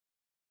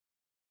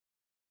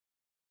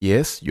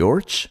Yes,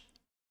 George?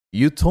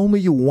 You told me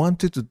you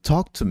wanted to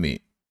talk to me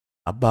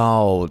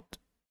about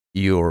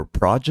your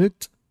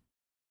project?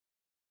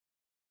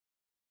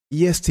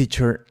 Yes,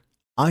 teacher.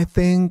 I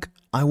think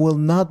I will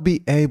not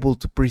be able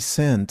to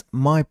present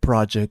my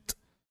project.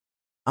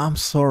 I'm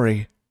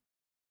sorry.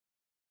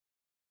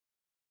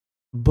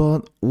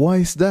 But why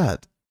is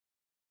that?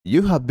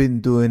 You have been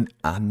doing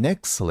an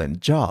excellent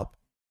job.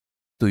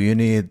 Do you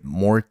need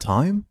more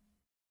time?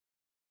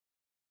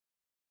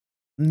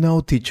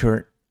 No,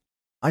 teacher.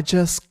 I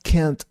just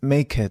can't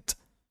make it.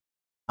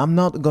 I'm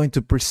not going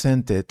to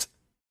present it.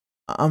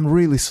 I'm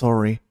really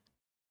sorry.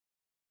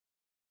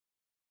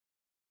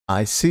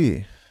 I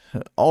see.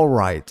 All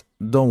right,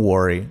 don't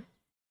worry.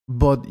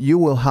 But you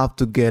will have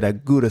to get a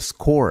good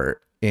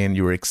score in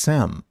your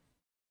exam.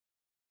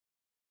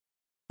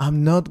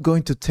 I'm not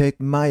going to take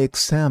my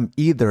exam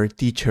either,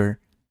 teacher.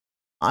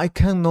 I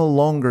can no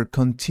longer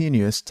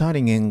continue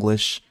studying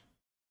English.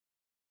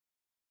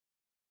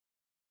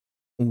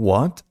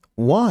 What?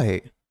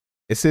 Why?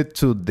 Is it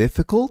too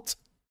difficult?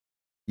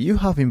 You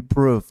have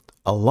improved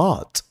a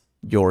lot,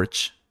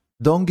 George.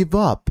 Don't give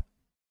up.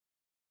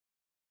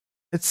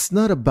 It's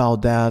not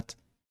about that.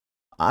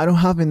 I don't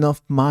have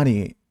enough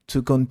money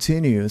to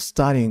continue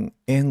studying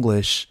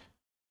English.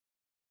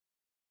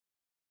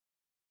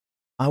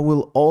 I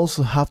will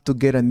also have to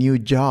get a new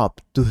job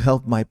to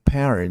help my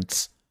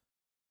parents.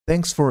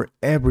 Thanks for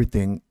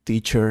everything,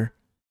 teacher.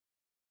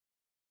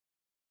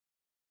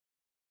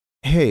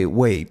 Hey,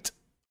 wait.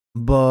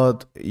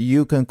 But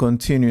you can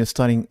continue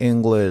studying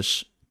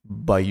English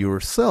by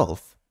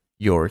yourself,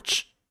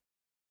 George.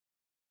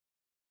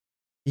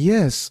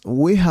 Yes,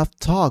 we have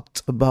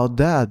talked about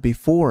that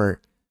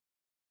before,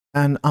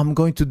 and I'm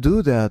going to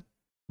do that.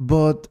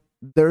 But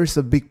there's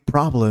a big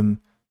problem.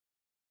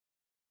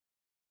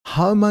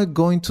 How am I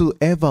going to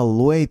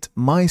evaluate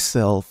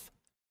myself?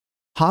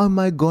 How am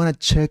I going to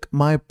check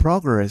my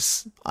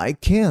progress? I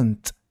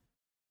can't.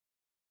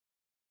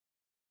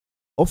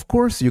 Of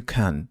course you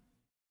can.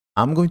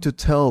 I'm going to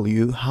tell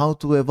you how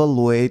to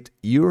evaluate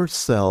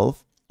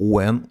yourself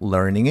when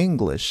learning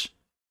English.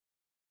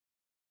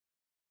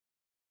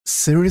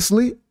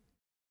 Seriously?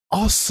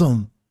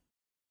 Awesome!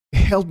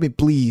 Help me,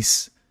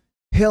 please.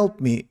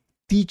 Help me,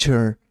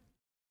 teacher.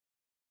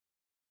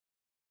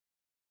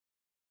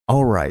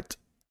 All right,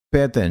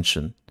 pay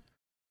attention.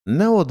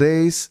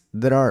 Nowadays,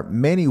 there are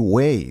many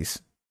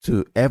ways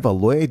to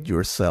evaluate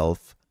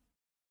yourself.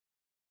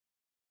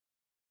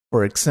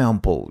 For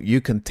example, you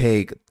can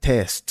take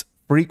tests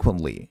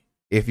frequently.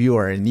 If you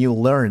are a new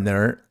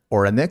learner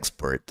or an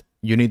expert,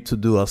 you need to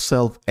do a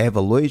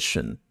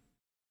self-evaluation.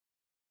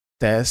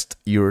 Test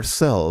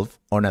yourself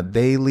on a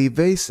daily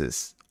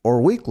basis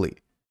or weekly,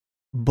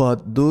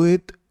 but do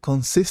it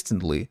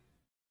consistently.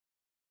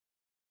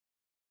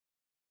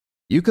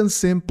 You can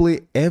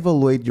simply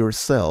evaluate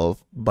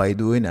yourself by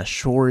doing a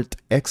short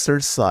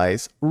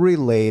exercise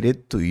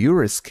related to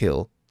your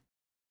skill.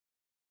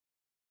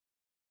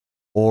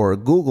 Or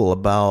Google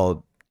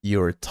about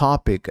your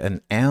topic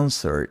and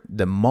answer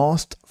the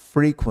most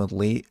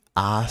frequently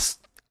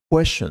asked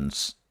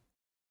questions.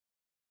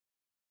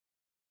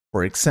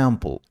 For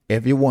example,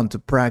 if you want to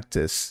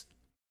practice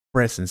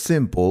present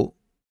simple,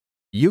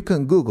 you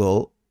can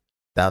Google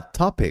that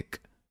topic.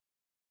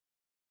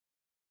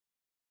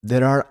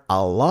 There are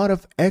a lot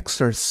of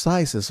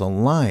exercises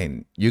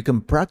online you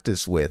can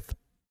practice with,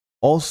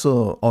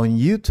 also on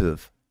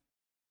YouTube.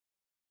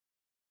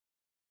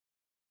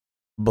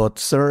 But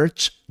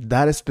search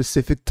that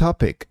specific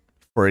topic.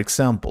 For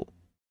example,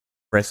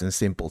 present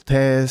simple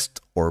test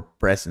or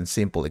present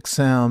simple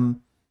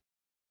exam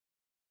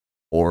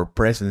or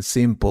present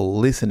simple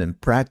listening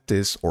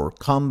practice or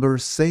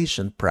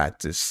conversation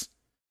practice.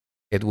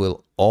 It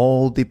will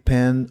all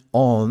depend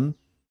on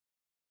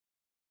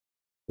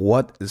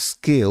what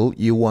skill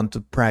you want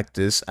to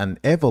practice and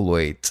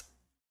evaluate.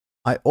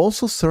 I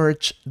also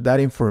search that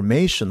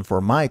information for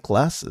my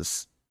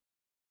classes.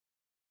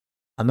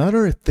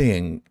 Another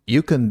thing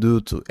you can do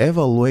to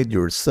evaluate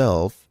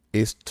yourself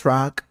is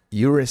track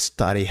your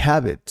study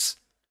habits.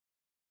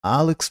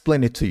 I'll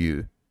explain it to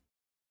you.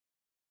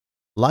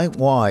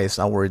 Likewise,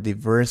 our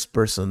diverse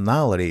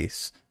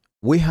personalities,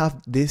 we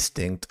have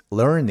distinct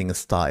learning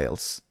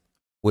styles.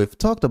 We've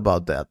talked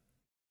about that.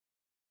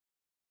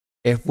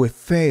 If we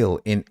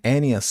fail in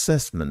any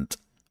assessment,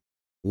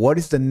 what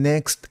is the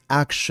next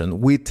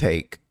action we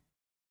take?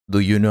 Do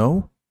you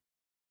know?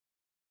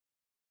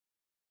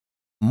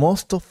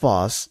 Most of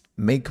us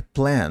make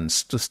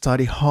plans to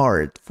study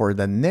hard for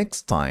the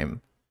next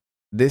time.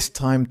 This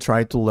time,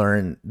 try to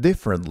learn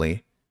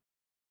differently.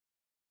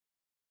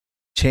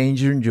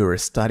 Changing your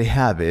study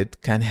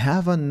habit can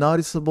have a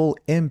noticeable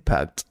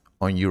impact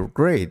on your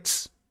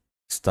grades.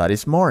 Study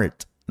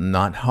smart,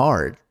 not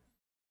hard.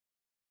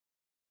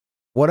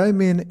 What I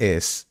mean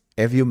is,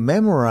 if you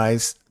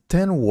memorize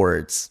 10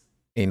 words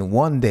in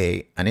one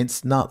day and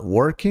it's not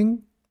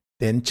working,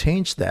 then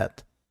change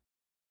that.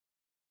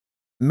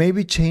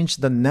 Maybe change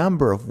the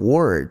number of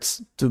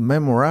words to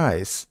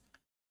memorize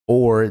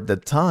or the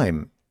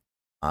time.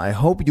 I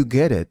hope you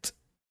get it.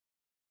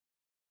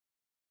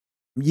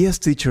 Yes,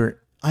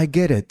 teacher, I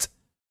get it.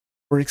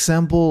 For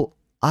example,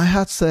 I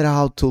had set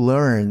out to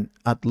learn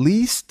at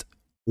least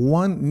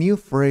one new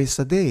phrase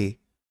a day.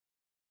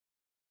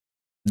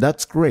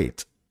 That's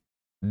great.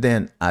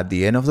 Then at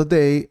the end of the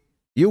day,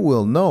 you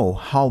will know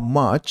how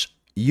much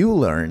you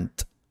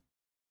learned.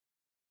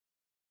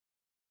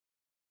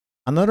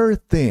 Another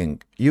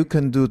thing you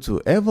can do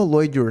to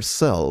evaluate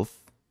yourself,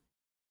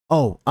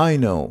 oh, I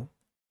know,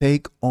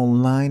 take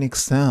online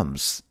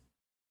exams.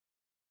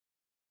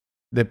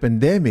 The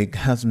pandemic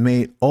has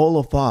made all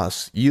of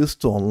us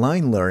used to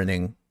online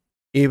learning,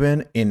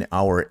 even in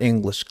our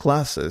English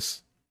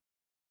classes.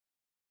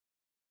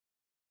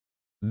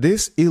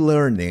 This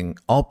e-learning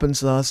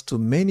opens us to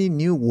many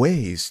new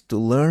ways to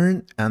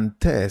learn and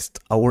test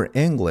our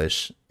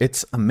English.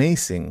 It's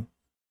amazing.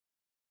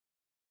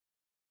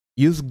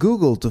 Use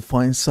Google to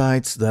find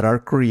sites that are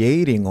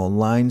creating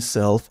online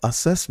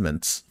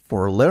self-assessments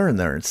for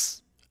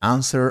learners.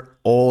 Answer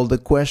all the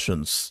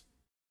questions.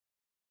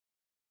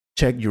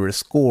 Check your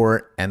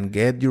score and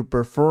get your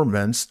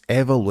performance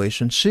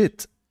evaluation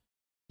sheet.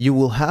 You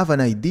will have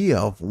an idea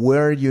of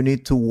where you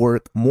need to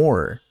work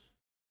more.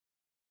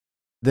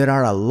 There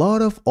are a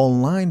lot of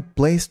online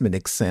placement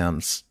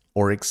exams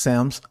or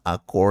exams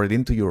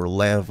according to your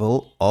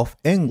level of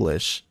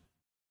English.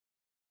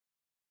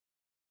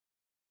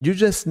 You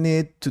just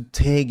need to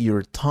take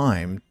your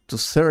time to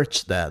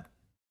search that.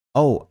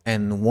 Oh,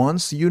 and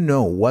once you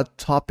know what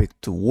topic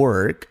to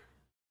work,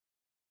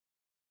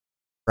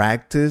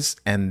 practice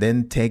and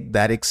then take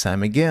that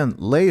exam again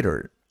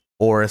later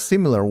or a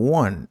similar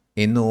one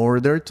in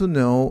order to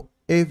know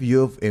if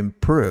you've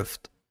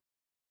improved.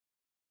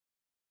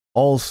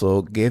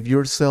 Also, give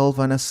yourself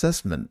an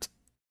assessment.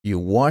 You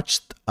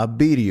watched a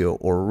video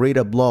or read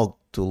a blog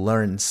to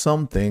learn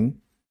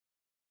something,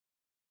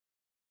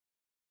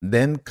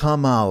 then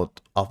come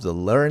out of the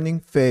learning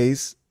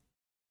phase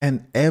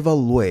and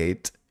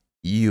evaluate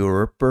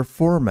your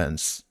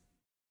performance.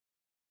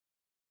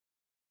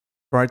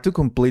 Try to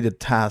complete the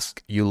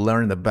task you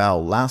learned about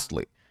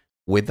lastly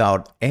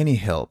without any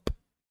help.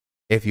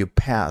 If you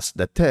pass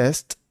the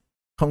test,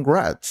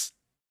 congrats.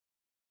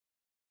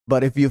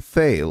 But if you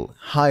fail,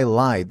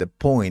 highlight the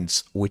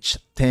points which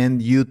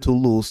tend you to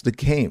lose the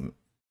game.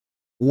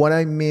 What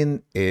I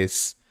mean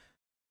is,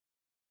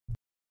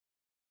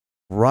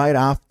 right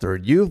after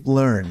you've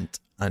learned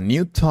a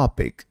new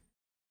topic,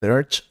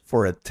 search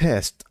for a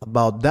test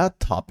about that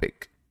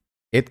topic.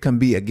 It can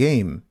be a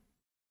game.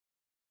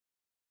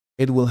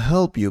 It will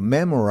help you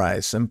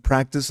memorize and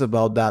practice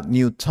about that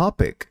new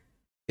topic.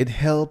 It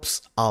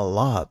helps a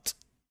lot,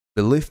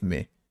 believe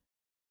me.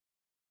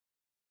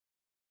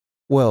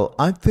 Well,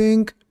 I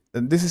think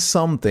this is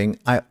something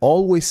I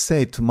always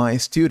say to my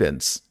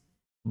students,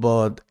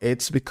 but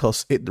it's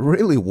because it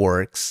really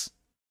works.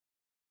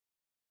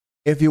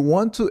 If you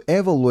want to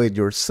evaluate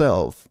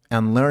yourself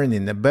and learn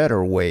in a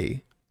better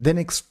way, then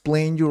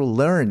explain your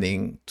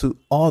learning to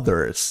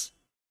others.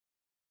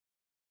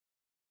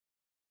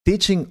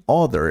 Teaching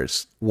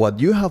others what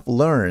you have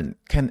learned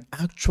can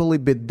actually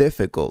be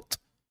difficult,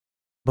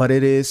 but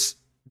it is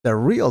the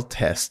real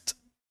test.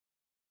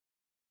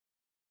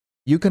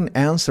 You can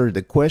answer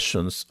the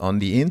questions on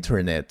the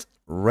internet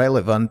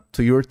relevant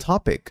to your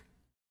topic.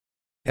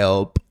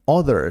 Help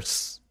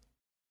others.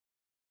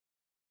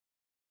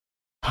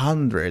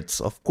 Hundreds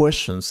of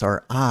questions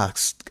are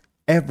asked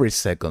every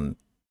second.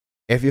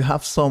 If you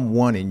have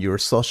someone in your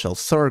social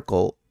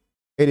circle,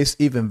 it is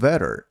even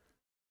better.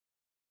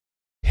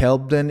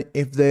 Help them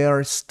if they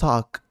are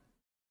stuck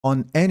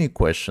on any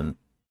question.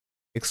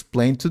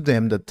 Explain to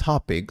them the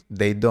topic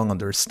they don't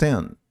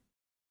understand.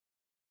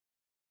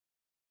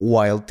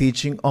 While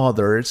teaching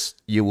others,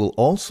 you will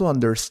also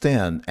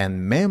understand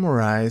and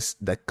memorize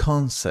the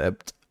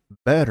concept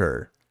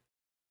better.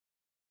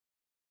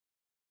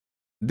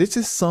 This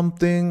is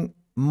something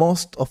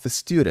most of the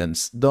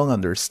students don't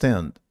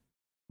understand,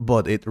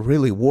 but it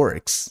really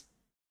works.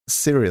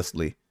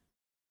 Seriously.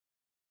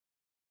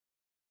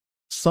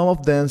 Some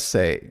of them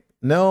say,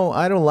 "No,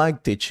 I don't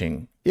like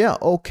teaching." Yeah,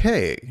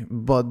 okay,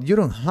 but you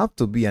don't have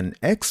to be an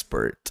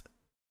expert.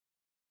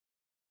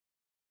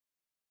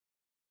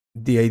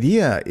 The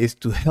idea is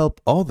to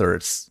help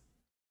others,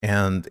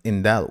 and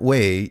in that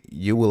way,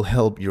 you will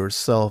help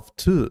yourself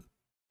too.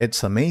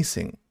 It's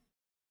amazing.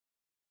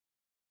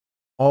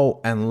 Oh,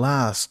 and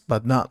last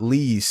but not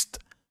least,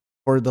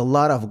 for the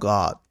love of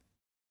God,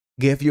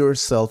 give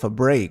yourself a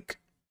break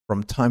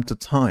from time to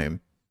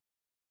time.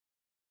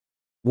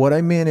 What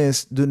I mean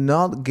is, do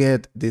not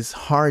get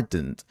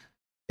disheartened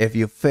if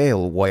you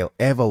fail while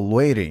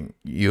evaluating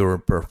your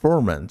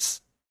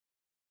performance.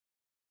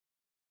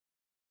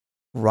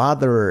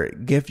 Rather,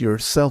 give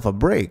yourself a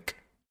break.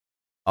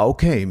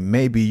 Okay,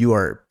 maybe you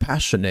are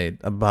passionate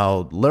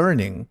about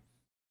learning,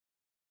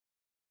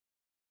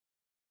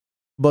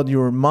 but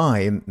your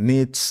mind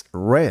needs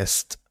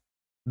rest.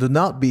 Do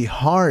not be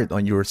hard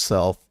on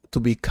yourself to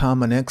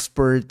become an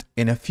expert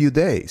in a few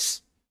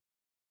days.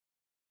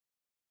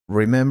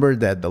 Remember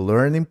that the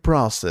learning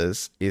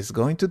process is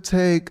going to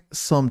take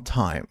some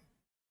time.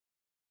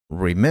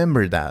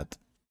 Remember that.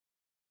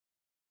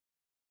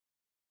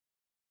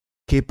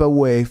 Keep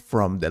away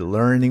from the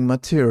learning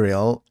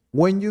material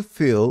when you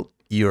feel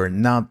you're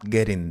not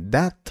getting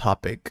that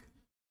topic.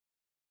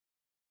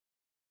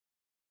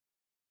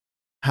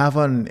 Have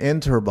an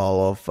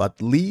interval of at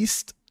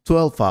least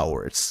 12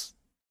 hours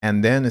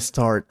and then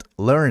start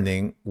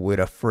learning with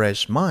a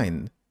fresh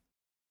mind.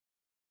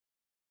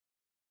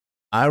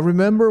 I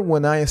remember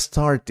when I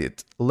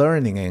started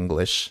learning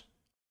English,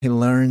 I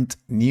learned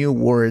new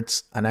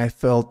words and I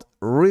felt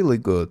really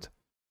good.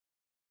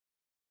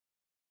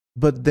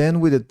 But then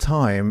with the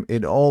time,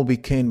 it all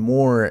became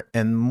more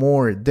and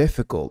more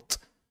difficult.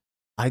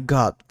 I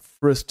got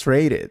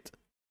frustrated.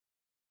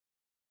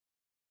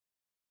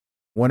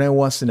 When I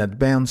was in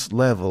advanced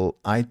level,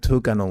 I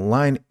took an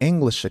online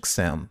English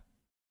exam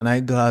and I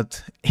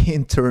got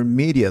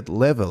intermediate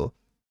level.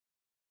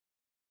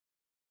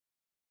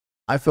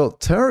 I felt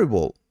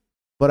terrible,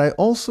 but I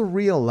also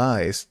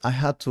realized I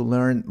had to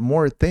learn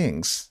more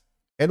things.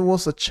 It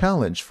was a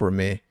challenge for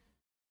me.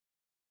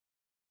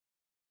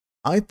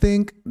 I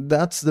think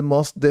that's the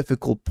most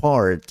difficult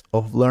part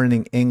of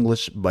learning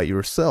English by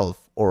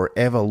yourself or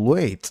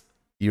evaluate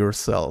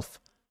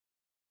yourself.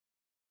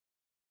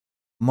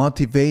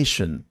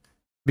 Motivation.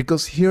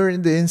 Because here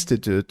in the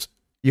Institute,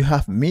 you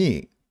have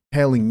me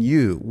telling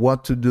you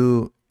what to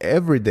do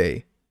every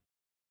day.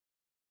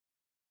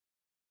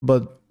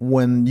 But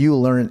when you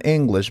learn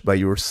English by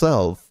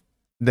yourself,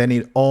 then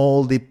it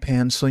all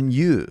depends on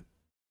you.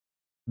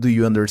 Do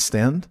you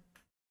understand?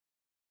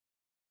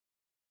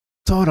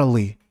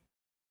 Totally.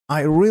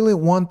 I really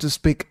want to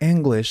speak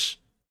English,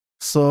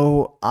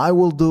 so I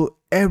will do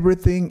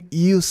everything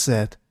you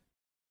said.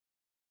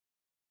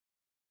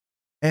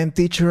 And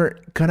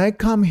teacher, can I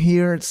come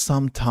here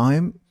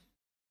sometime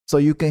so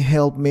you can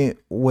help me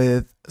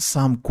with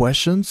some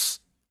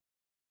questions?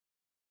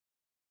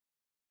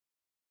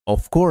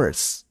 Of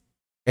course.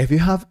 If you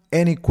have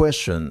any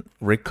question,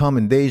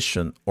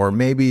 recommendation, or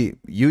maybe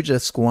you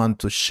just want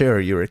to share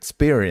your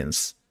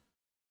experience,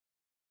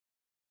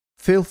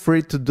 feel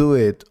free to do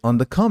it on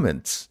the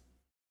comments.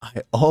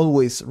 I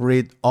always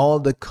read all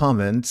the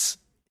comments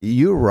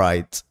you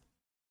write.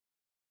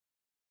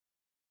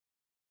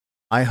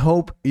 I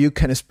hope you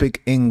can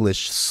speak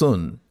English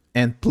soon,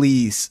 and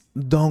please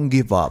don't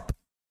give up.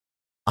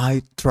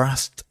 I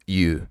trust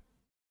you.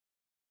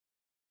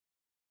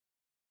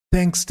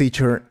 Thanks,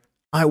 teacher.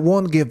 I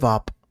won't give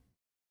up.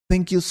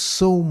 Thank you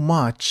so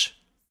much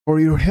for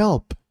your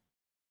help.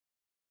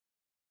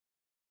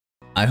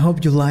 I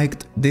hope you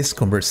liked this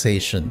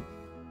conversation.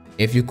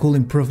 If you could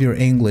improve your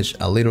English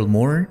a little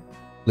more,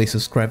 please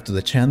subscribe to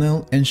the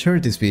channel and share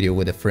this video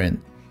with a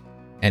friend.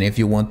 And if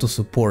you want to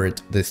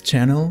support this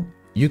channel,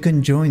 you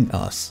can join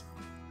us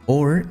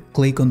or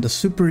click on the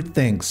Super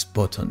Thanks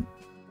button.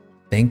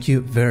 Thank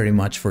you very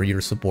much for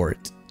your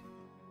support.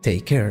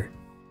 Take care.